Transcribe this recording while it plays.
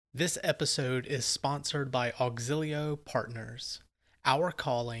This episode is sponsored by Auxilio Partners. Our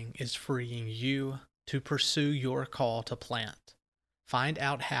calling is freeing you to pursue your call to plant. Find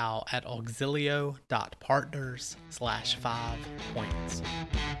out how at auxilio.partners/5 points.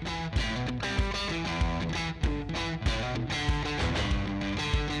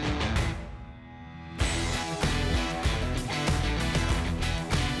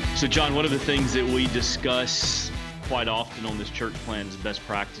 So, John, one of the things that we discuss quite often on this church plan is best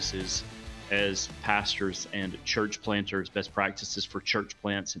practices as pastors and church planters, best practices for church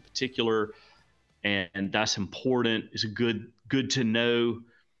plants in particular. And that's important. It's good to know.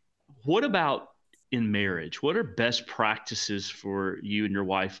 What about in marriage? What are best practices for you and your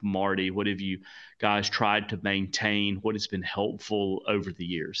wife, Marty? What have you guys tried to maintain? What has been helpful over the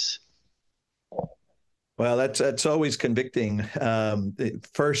years? Well, that's always convicting.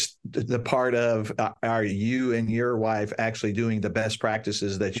 First, the part of are you and your wife actually doing the best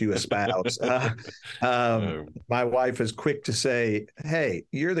practices that you espouse? My wife is quick to say, "Hey,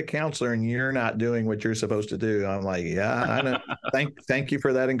 you're the counselor and you're not doing what you're supposed to do." I'm like, "Yeah, I know. Thank you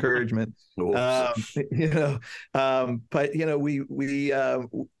for that encouragement." But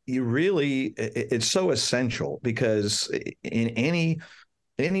you really, it's so essential because in any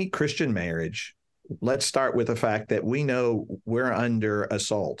Christian marriage. Let's start with the fact that we know we're under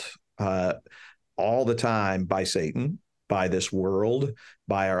assault all the time by Satan, by this world,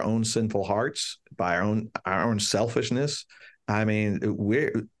 by our own sinful hearts, by our own selfishness. I mean,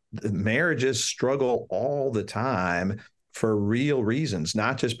 marriages struggle all the time for real reasons,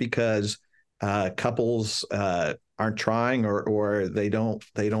 not just because couples aren't trying or they don't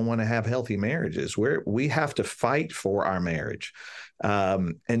want to have healthy marriages. We have to fight for our marriage.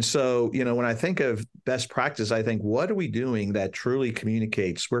 And so, when I think of best practice, I think, what are we doing that truly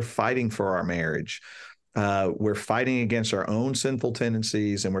communicates we're fighting for our marriage? We're fighting against our own sinful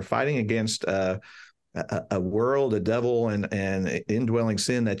tendencies, and we're fighting against a world, a devil, and indwelling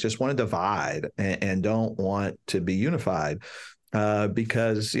sin that just want to divide and don't want to be unified.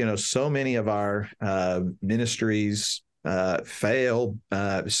 Because, so many of our ministries fail,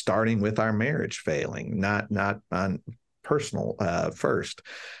 starting with our marriage failing, not on personal first.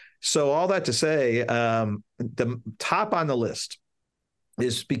 So all that to say, the top on the list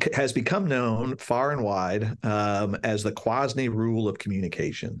has become known far and wide as the Kwasny rule of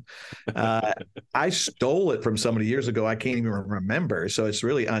communication. I stole it from somebody years ago. I can't even remember. So it's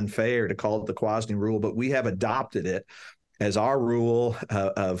really unfair to call it the Kwasny rule, but we have adopted it as our rule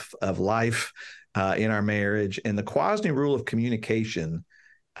of life in our marriage. And the Kwasny rule of communication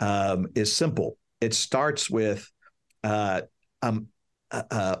is simple. It starts with a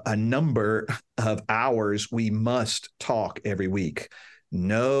number of hours we must talk every week.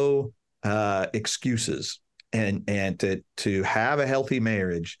 No excuses. And to have a healthy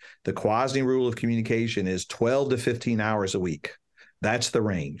marriage, the Kwasny rule of communication is 12 to 15 hours a week. That's the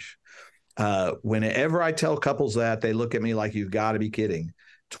range. Whenever I tell couples that, they look at me like, you've got to be kidding.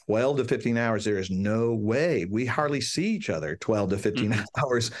 12 to 15 hours, there is no way. We hardly see each other 12 to 15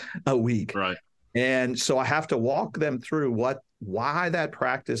 hours a week. Right. And so I have to walk them through why that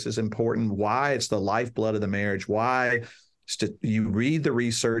practice is important, why it's the lifeblood of the marriage, why you read the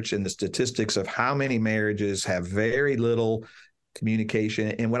research and the statistics of how many marriages have very little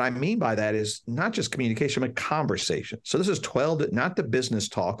communication. And what I mean by that is not just communication, but conversation. So this is 12, not the business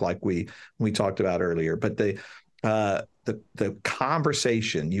talk like we talked about earlier, but the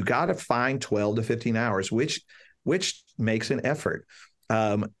conversation. You got to find 12 to 15 hours, which makes an effort.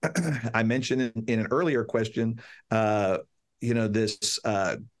 I mentioned in an earlier question, this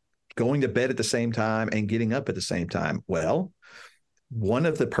going to bed at the same time and getting up at the same time. Well, one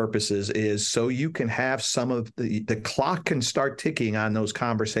of the purposes is so you can have some of the clock can start ticking on those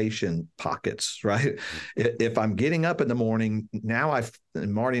conversation pockets, right? If I'm getting up in the morning, now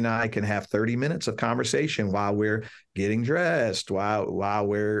Marty and I can have 30 minutes of conversation while we're getting dressed, while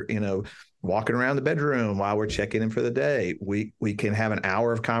we're, walking around the bedroom, while we're checking in for the day. We can have an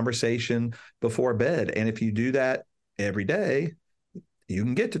hour of conversation before bed. And if you do that every day, you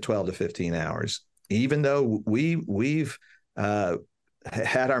can get to 12 to 15 hours, even though we've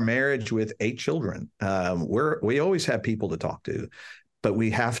had our marriage with 8 children. We always have people to talk to, but we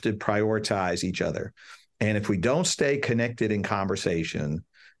have to prioritize each other. And if we don't stay connected in conversation,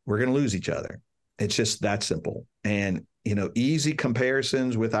 we're going to lose each other. It's just that simple. And, easy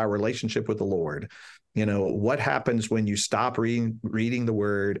comparisons with our relationship with the Lord. What happens when you stop reading the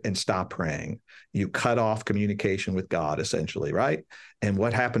word and stop praying? You cut off communication with God, essentially, right? And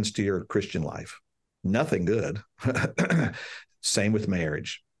what happens to your Christian life? Nothing good. Same with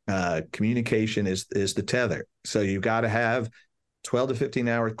marriage. Communication is the tether. So you've got to have 12 to 15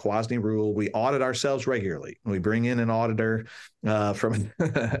 hour Kwasny rule. We audit ourselves regularly. We bring in an auditor from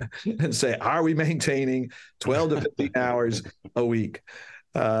and say, are we maintaining 12 to 15 hours a week?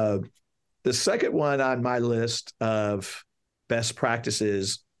 The second one on my list of best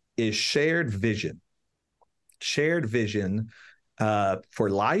practices is shared vision. Shared vision for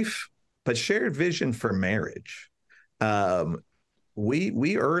life, but shared vision for marriage.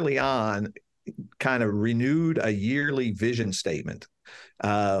 We early on kind of renewed a yearly vision statement.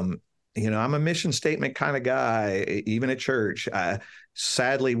 I'm a mission statement kind of guy, even at church.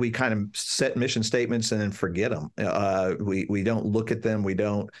 Sadly, we kind of set mission statements and then forget them. We don't look at them. We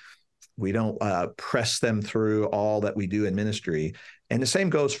don't press them through all that we do in ministry. And the same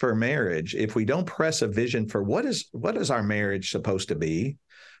goes for marriage. If we don't press a vision for what is our marriage supposed to be,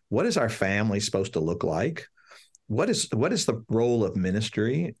 what is our family supposed to look like, what is the role of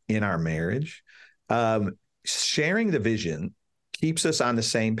ministry in our marriage, sharing the vision keeps us on the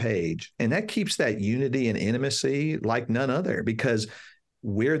same page, and that keeps that unity and intimacy like none other, because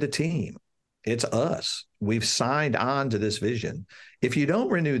we're the team. It's us. We've signed on to this vision. If you don't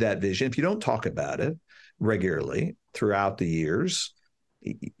renew that vision, if you don't talk about it regularly throughout the years,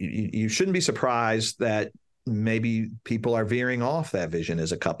 you shouldn't be surprised that maybe people are veering off that vision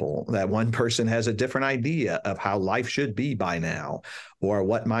as a couple, that one person has a different idea of how life should be by now, or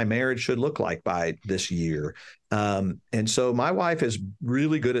what my marriage should look like by this year. And so my wife is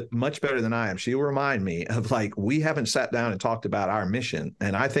really good at, much better than I am. She'll remind me of, like, we haven't sat down and talked about our mission,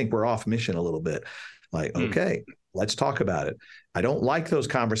 and I think we're off mission a little bit. Like, okay, let's talk about it. I don't like those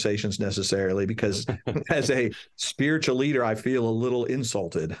conversations necessarily, because as a spiritual leader, I feel a little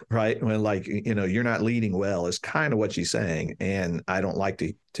insulted, right? When, like, you're not leading well is kind of what she's saying. And I don't like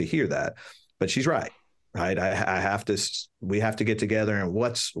to hear that, but she's right. Right. We have to get together, and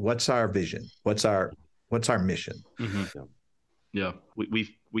what's our vision? What's our mission? Mm-hmm. Yeah.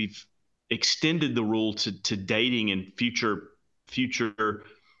 We've extended the rule to dating and future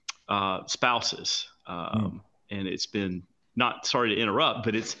spouses. And it's been, not, sorry to interrupt,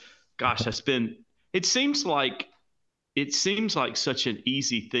 but it seems like such an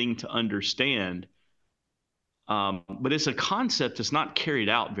easy thing to understand. But it's a concept that's not carried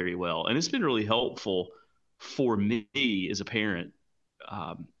out very well. And it's been really helpful for me as a parent.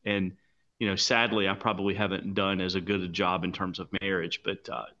 And, sadly, I probably haven't done as a good a job in terms of marriage, but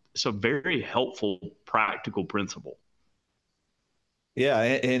it's a very helpful, practical principle. Yeah.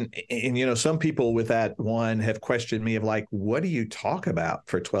 And some people with that one have questioned me of, like, what do you talk about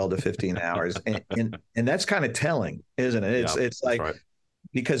for 12 to 15 hours? And that's kind of telling, isn't it? It's like, right.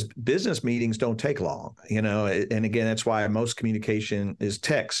 Because business meetings don't take long, and again, that's why most communication is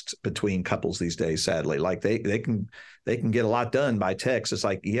text between couples these days, sadly. Like, they can get a lot done by text. It's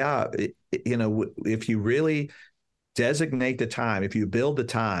like, if you really designate the time, if you build the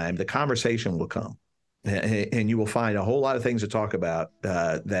time, the conversation will come. And you will find a whole lot of things to talk about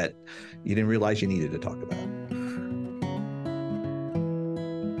that you didn't realize you needed to talk about.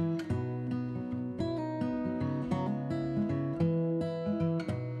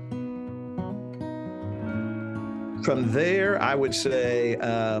 From there, I would say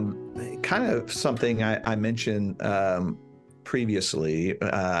kind of something I mentioned previously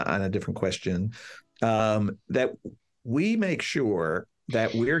on a different question, that we make sure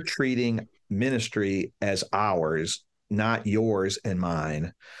that we're treating ministry as ours, not yours and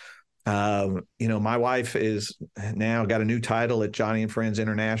mine. My wife is now got a new title at Johnny and Friends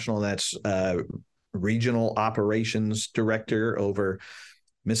International. That's Regional Operations Director over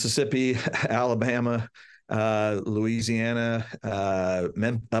Mississippi, Alabama, Louisiana,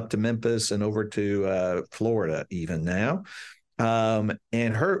 up to Memphis, and over to Florida even now.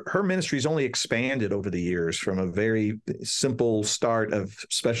 And her ministry's only expanded over the years, from a very simple start of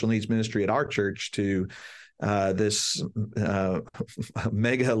special needs ministry at our church to this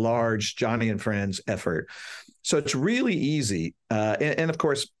mega large Johnny and Friends effort. So it's really easy. And of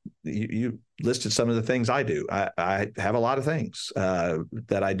course, you listed some of the things I do. I have a lot of things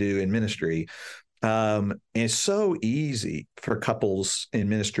that I do in ministry. And it's so easy for couples in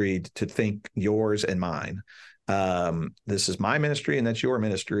ministry to think yours and mine. This is my ministry and that's your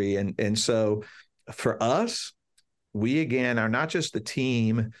ministry. And so for us, we again are not just the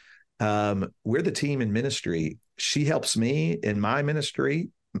team. We're the team in ministry. She helps me in my ministry,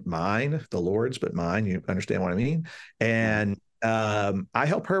 mine, the Lord's, but mine, you understand what I mean? And I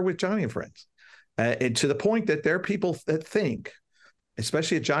help her with Johnny and Friends. And to the point that there are people that think,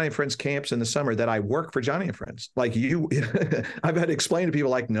 especially at Johnny and Friends camps in the summer, that I work for Johnny and Friends. Like you, I've had to explain to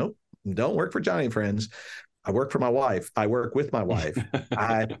people, like, nope, don't work for Johnny and Friends. I work for my wife. I work with my wife.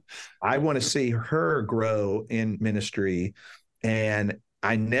 I want to see her grow in ministry. And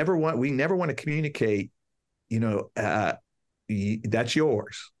we never want to communicate, that's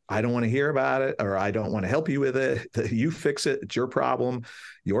yours. I don't want to hear about it, or I don't want to help you with it. You fix it. It's your problem,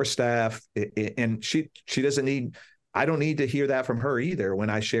 your staff. And she doesn't need, I don't need to hear that from her either when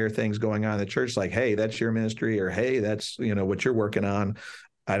I share things going on in the church, like, hey, that's your ministry, or hey, that's, what you're working on.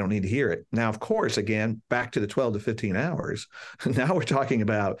 I don't need to hear it. Now, of course, again, back to the 12 to 15 hours. Now we're talking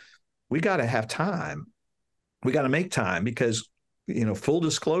about, we got to have time. We got to make time because, full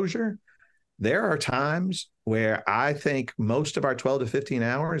disclosure, there are times where I think most of our 12 to 15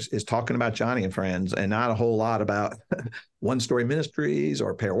 hours is talking about Johnny and Friends and not a whole lot about One Story Ministries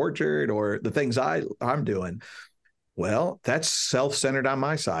or Pear Orchard or the things I'm doing. Well, that's self-centered on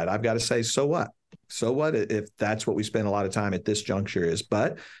my side. I've got to say, so what? So what if that's what we spend a lot of time at this juncture is?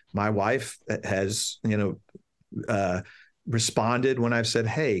 But my wife has, responded when I've said,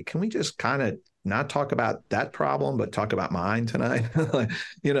 hey, can we just kind of not talk about that problem, but talk about mine tonight?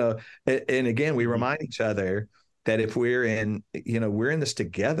 And again, we remind each other that if we're in this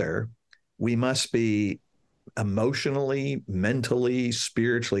together, we must be emotionally, mentally,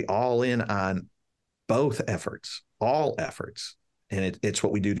 spiritually all in on both efforts, all efforts. And it's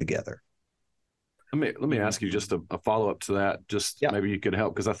what we do together. Let me ask you just a follow-up to that. Just maybe you could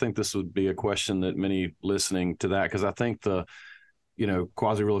help, because I think this would be a question that many listening to that, because I think the,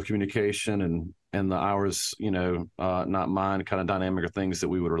 quasi rule of communication and the ours, not mine kind of dynamic are things that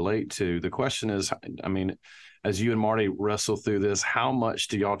we would relate to. The question is, I mean, as you and Marty wrestle through this, how much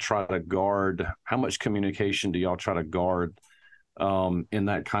do y'all try to guard? How much communication do y'all try to guard in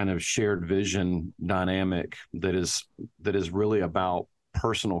that kind of shared vision dynamic that is really about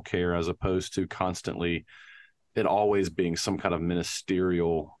personal care, as opposed to constantly it always being some kind of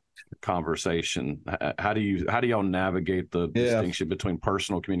ministerial conversation? How do y'all navigate the distinction between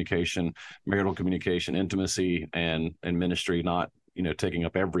personal communication, marital communication, intimacy, and ministry, not taking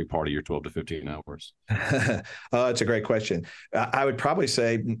up every part of your 12 to 15 hours? Oh, it's a great question. I would probably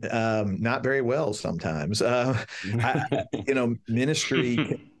say not very well sometimes.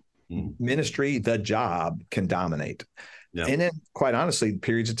 Ministry, the job can dominate. Yeah. And then, quite honestly,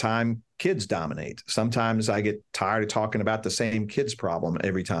 periods of time, kids dominate. Sometimes I get tired of talking about the same kids problem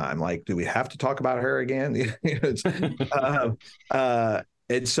every time. Like, do we have to talk about her again?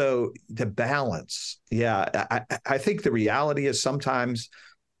 And so the balance, I think the reality is sometimes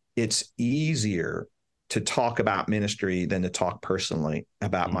it's easier to talk about ministry than to talk personally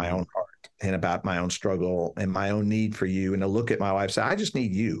about my own heart and about my own struggle and my own need for you, and to look at my wife and say, I just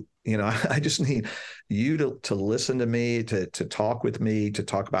need you. I just need you to listen to me, to talk with me, to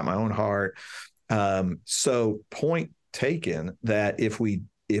talk about my own heart. So point taken that if we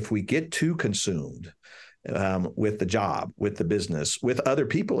get too consumed with the job, with the business, with other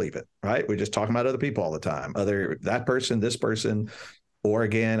people, even, right? We're just talking about other people all the time, that person, this person, or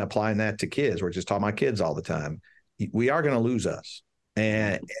again, applying that to kids. We're just talking about kids all the time. We are going to lose us.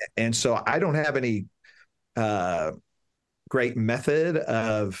 And so I don't have any great method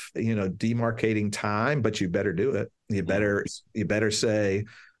of, demarcating time, but you better do it. You better say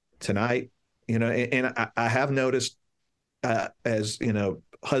tonight, and I have noticed as,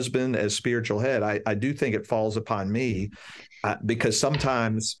 husband, as spiritual head, I do think it falls upon me because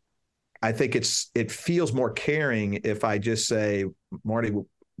sometimes I think it feels more caring if I just say, Marty,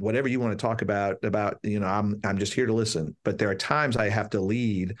 whatever you want to talk about, I'm just here to listen. But there are times I have to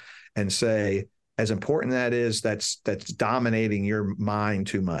lead and say, as important that is, that's dominating your mind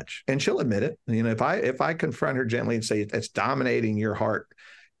too much. And she'll admit it. If I confront her gently and say, it's dominating your heart,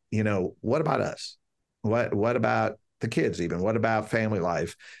 what about us? What about the kids even? What about family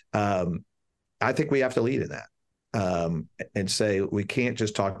life? I think we have to lead in that and say, we can't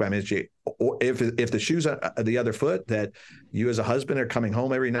just talk about ministry. Or if the shoe's on the other foot, that you as a husband are coming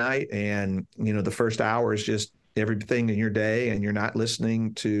home every night and, the first hour is just everything in your day and you're not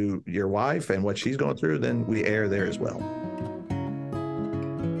listening to your wife and what she's going through, then we err there as well.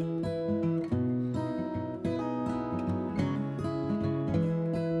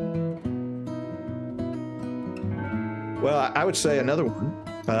 Well, I would say another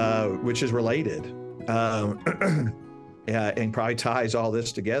one, which is related, and probably ties all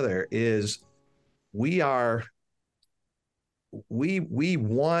this together, is we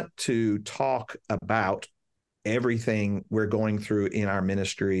want to talk about everything we're going through in our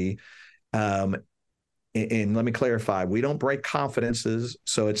ministry. And let me clarify, we don't break confidences.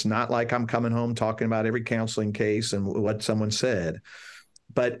 So it's not like I'm coming home talking about every counseling case and what someone said.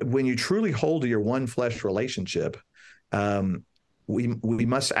 But when you truly hold to your one flesh relationship, we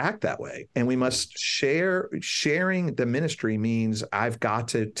must act that way, and we must sharing the ministry means I've got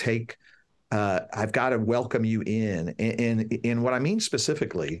to take I've got to welcome you in. And what I mean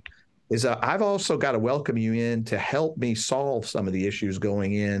specifically is I've also got to welcome you in to help me solve some of the issues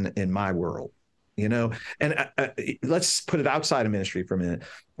going in my world, you know. And let's put it outside of ministry for a minute.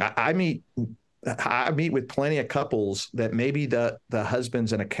 I meet with plenty of couples that maybe the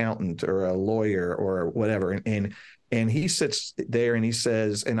husband's an accountant or a lawyer or whatever, and he sits there and he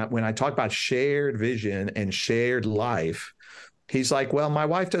says, and when I talk about shared vision and shared life, he's like, well, my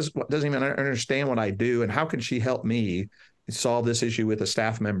wife doesn't even understand what I do, and how can she help me solve this issue with a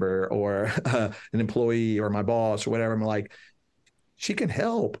staff member or an employee or my boss or whatever? I'm like, she can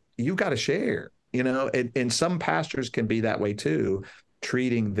help. You got to share, you know, and some pastors can be that way too,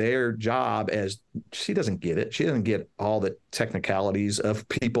 treating their job as she doesn't get it. She doesn't get all the technicalities of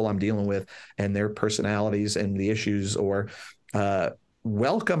people I'm dealing with and their personalities and the issues, or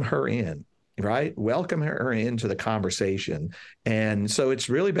welcome her in, right? Welcome her into the conversation. And so it's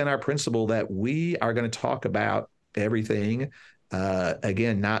really been our principle that we are going to talk about everything.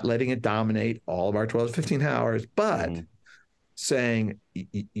 Again, not letting it dominate all of our 12 to 15 hours, but saying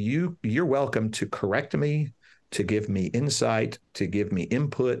you're welcome to correct me, to give me insight, to give me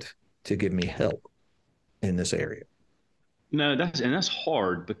input, to give me help in this area. No, that's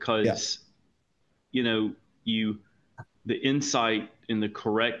hard because, you know, the insight and the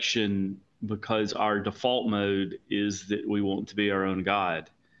correction, because our default mode is that we want to be our own God,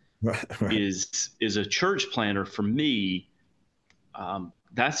 right. is a church planter for me.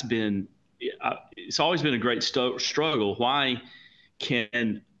 That's been, it's always been a great struggle. Why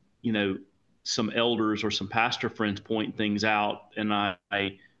can, you know, some elders or some pastor friends point things out, and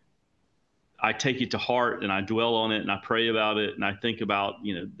I take it to heart and I dwell on it and I pray about it and I think about,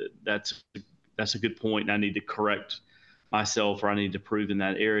 you know, that's a good point and I need to correct myself or I need to improve in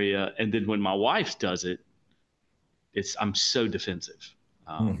that area. And then when my wife does it, I'm so defensive.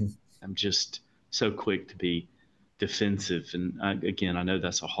 I'm just so quick to be defensive. And again, I know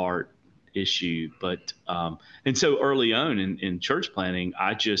that's a hard issue, but and so early on in church planning,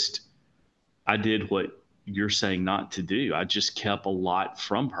 I did what you're saying not to do. I just kept a lot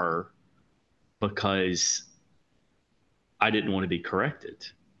from her because I didn't want to be corrected.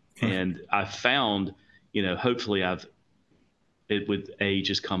 And I found, you know, hopefully with age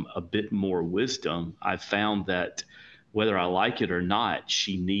has come a bit more wisdom. I found that whether I like it or not,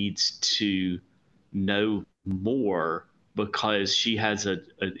 she needs to know more because she has an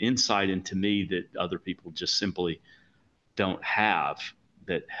insight into me that other people just simply don't have,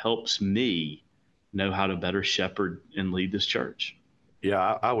 that helps me know how to better shepherd and lead this church.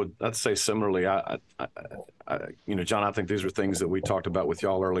 Yeah, I'd say similarly. You know, John, I think these are things that we talked about with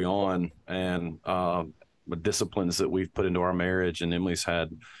y'all early on, and the disciplines that we've put into our marriage. And Emily's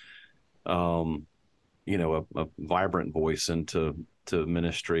had, you know, a vibrant voice into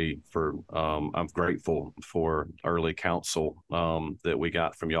ministry. I'm grateful for early counsel that we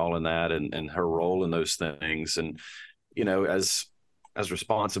got from y'all in that, and her role in those things. And you know, as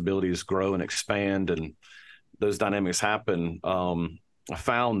responsibilities grow and expand, and those dynamics happen. I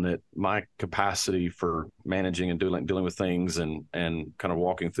found that my capacity for managing and dealing with things and kind of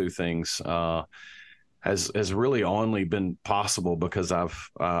walking through things has really only been possible because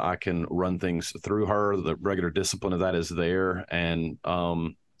I can run things through her. The regular discipline of that is there, and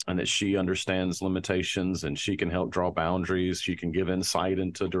that she understands limitations and she can help draw boundaries. She can give insight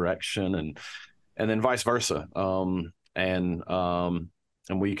into direction, and then vice versa. And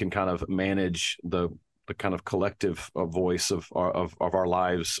we can kind of manage the kind of collective voice of our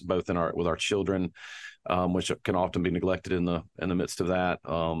lives, both with our children, which can often be neglected in the midst of that,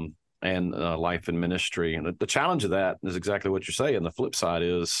 and life and ministry. And the challenge of that is exactly what you're saying. The flip side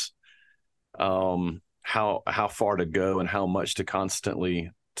is how far to go and how much to constantly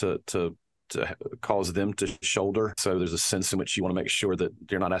to cause them to shoulder. So there's a sense in which you want to make sure that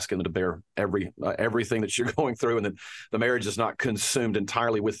you're not asking them to bear everything that you're going through, and that the marriage is not consumed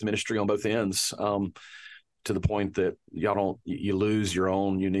entirely with ministry on both ends, to the point that you lose your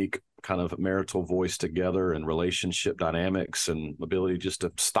own unique kind of marital voice together, and relationship dynamics, and ability just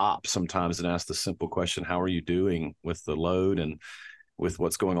to stop sometimes and ask the simple question, how are you doing with the load and with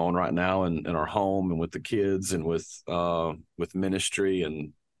what's going on right now in our home and with the kids and with ministry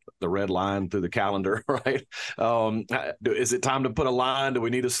and the red line through the calendar, right? Is it time to put a line? Do we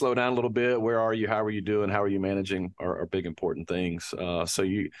need to slow down a little bit? Where are you? How are you doing? How are you managing our big important things? So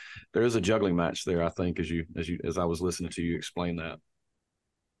there is a juggling match there, I think, as I was listening to you explain that.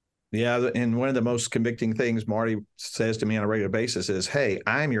 Yeah, and one of the most convicting things Marty says to me on a regular basis is, "Hey,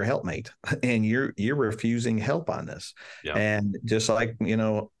 I'm your helpmate, and you're refusing help on this." Yeah. And just like, you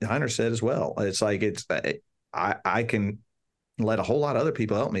know, Hunter said as well, it's like I can. let a whole lot of other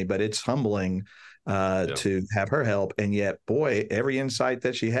people help me, but it's humbling to have her help. And yet, boy, every insight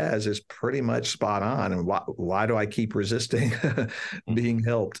that she has is pretty much spot on. And why do I keep resisting being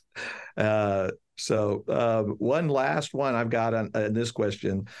helped? So one last one I've got on this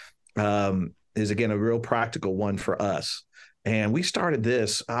question is, again, a real practical one for us. And we started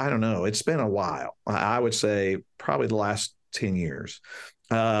this, I don't know, it's been a while. I would say probably the last 10 years.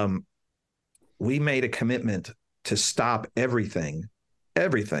 We made a commitment to stop everything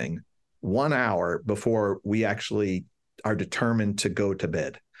 1 hour before we actually are determined to go to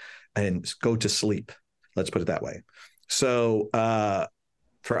bed and go to sleep. Let's put it that way. So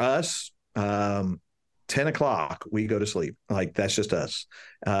for us, 10 o'clock, we go to sleep. Like, that's just us.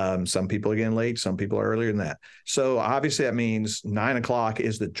 Some people are getting late. Some people are earlier than that. So obviously that means 9 o'clock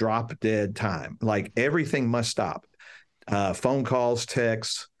is the drop dead time. Like, everything must stop. Phone calls,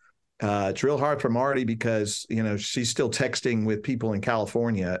 texts. It's real hard for Marty because, she's still texting with people in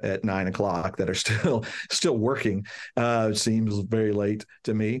California at 9 o'clock that are still working. It seems very late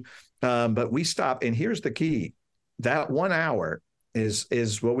to me. But we stop. And here's the key. That 1 hour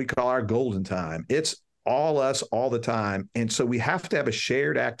is what we call our golden time. It's all us all the time. And so we have to have a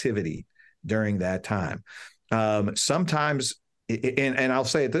shared activity during that time. Sometimes, and I'll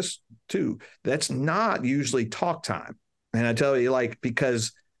say this too, that's not usually talk time. And I tell you,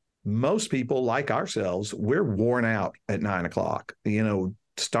 because most people like ourselves, we're worn out at 9 o'clock.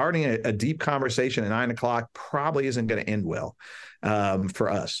 Starting a deep conversation at 9 o'clock probably isn't going to end well for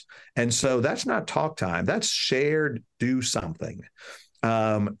us. And so that's not talk time. That's shared do something.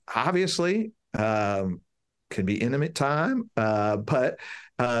 Obviously, can be intimate time, but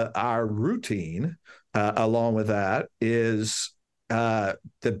our routine along with that is the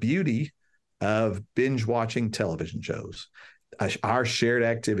beauty of binge watching television shows. Our shared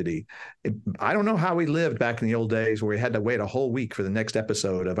activity. I don't know how we lived back in the old days where we had to wait a whole week for the next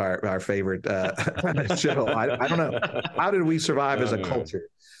episode of our favorite show. I don't know. How did we survive as a culture?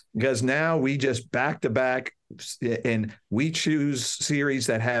 Because now we just back to back, and we choose series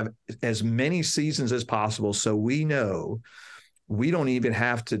that have as many seasons as possible. So we know we don't even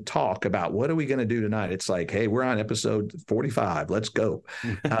have to talk about what are we going to do tonight. It's like, hey, we're on episode 45. Let's go.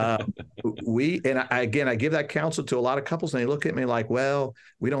 I give that counsel to a lot of couples, and they look at me like, well,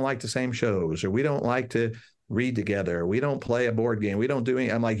 we don't like the same shows, or we don't like to read together, or we don't play a board game. We don't do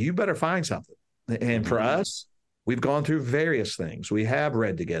anything. I'm like, you better find something. And for us, we've gone through various things. We have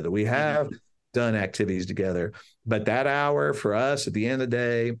read together. We have done activities together. But that hour for us at the end of the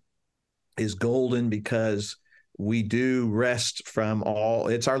day is golden because we do rest from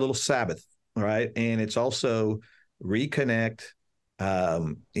it's our little Sabbath, right? And it's also reconnect.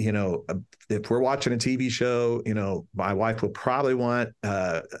 If we're watching a TV show, my wife will probably want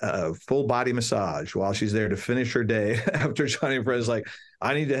a full body massage while she's there to finish her day after Johnny and Fred's like,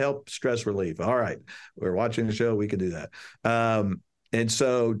 I need to help stress relief. All right, we're watching the show. We can do that. And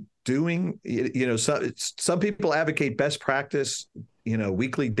so doing, some people advocate best practice,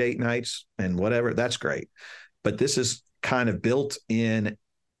 weekly date nights and whatever. That's great. But this is kind of built in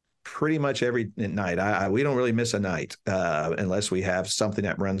pretty much every night. We don't really miss a night unless we have something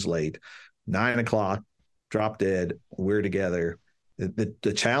that runs late. 9 o'clock, drop dead, we're together.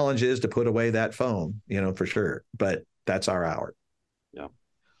 The challenge is to put away that phone, for sure. But that's our hour. Yeah.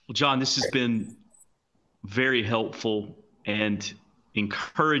 Well, John, this has been very helpful and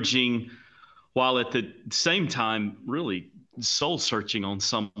encouraging, while at the same time really soul searching on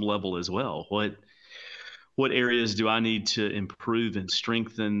some level as well. What areas do I need to improve and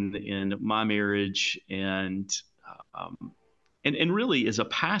strengthen in my marriage? And really, as a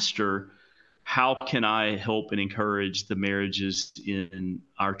pastor, how can I help and encourage the marriages in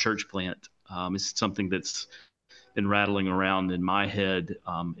our church plant? It's something that's been rattling around in my head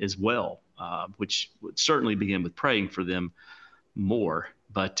as well, which would certainly begin with praying for them more.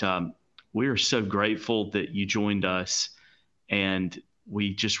 But we are so grateful that you joined us, and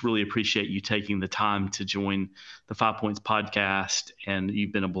we just really appreciate you taking the time to join the 5 Points podcast, and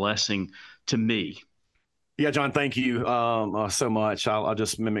you've been a blessing to me. Yeah, John, thank you so much. I'll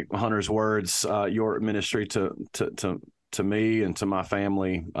just mimic Hunter's words. Your ministry to me and to my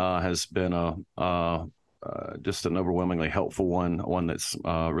family has been just an overwhelmingly helpful one that's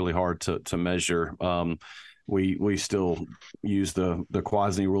really hard to measure. we still use the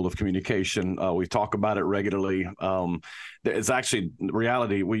Kwasny rule of communication. We talk about it regularly. It's actually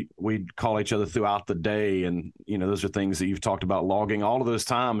reality. We call each other throughout the day, and those are things that you've talked about, logging all of those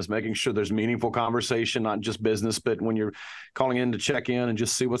times, making sure there's meaningful conversation, not just business, but when you're calling in to check in and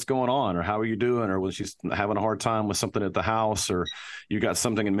just see what's going on, or how are you doing, or when she's having a hard time with something at the house, or you got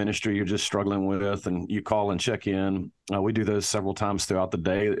something in ministry you're just struggling with, and you call and check in. We do those several times throughout the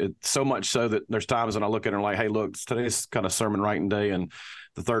day. It's so much so that there's times when I look at her and like, hey, look, today's kind of sermon writing day, and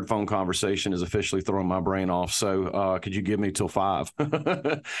the third phone conversation is officially throwing my brain off. So could you give me till 5?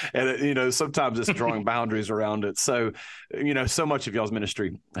 And sometimes it's drawing boundaries around it. So so much of y'all's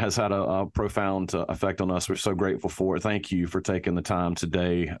ministry has had a profound effect on us. We're so grateful for it. Thank you for taking the time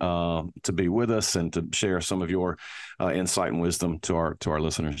today to be with us and to share some of your insight and wisdom to our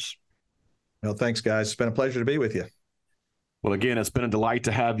listeners. Well, thanks, guys. It's been a pleasure to be with you. Well, again, it's been a delight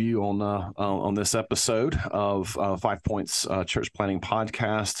to have you on this episode of 5 Points Church Planting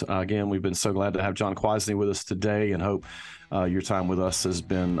Podcast. Again, we've been so glad to have John Kwasny with us today, and hope your time with us has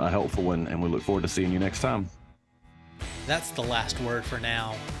been helpful, and we look forward to seeing you next time. That's the last word for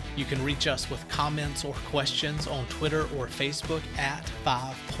now. You can reach us with comments or questions on Twitter or Facebook at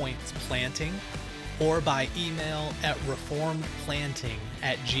 5 Points Planting, or by email at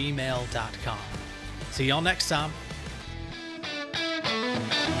reformedplanting@gmail.com. See y'all next time.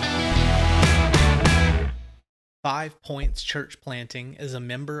 5 Points Church Planting is a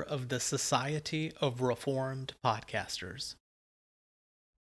member of the Society of Reformed Podcasters.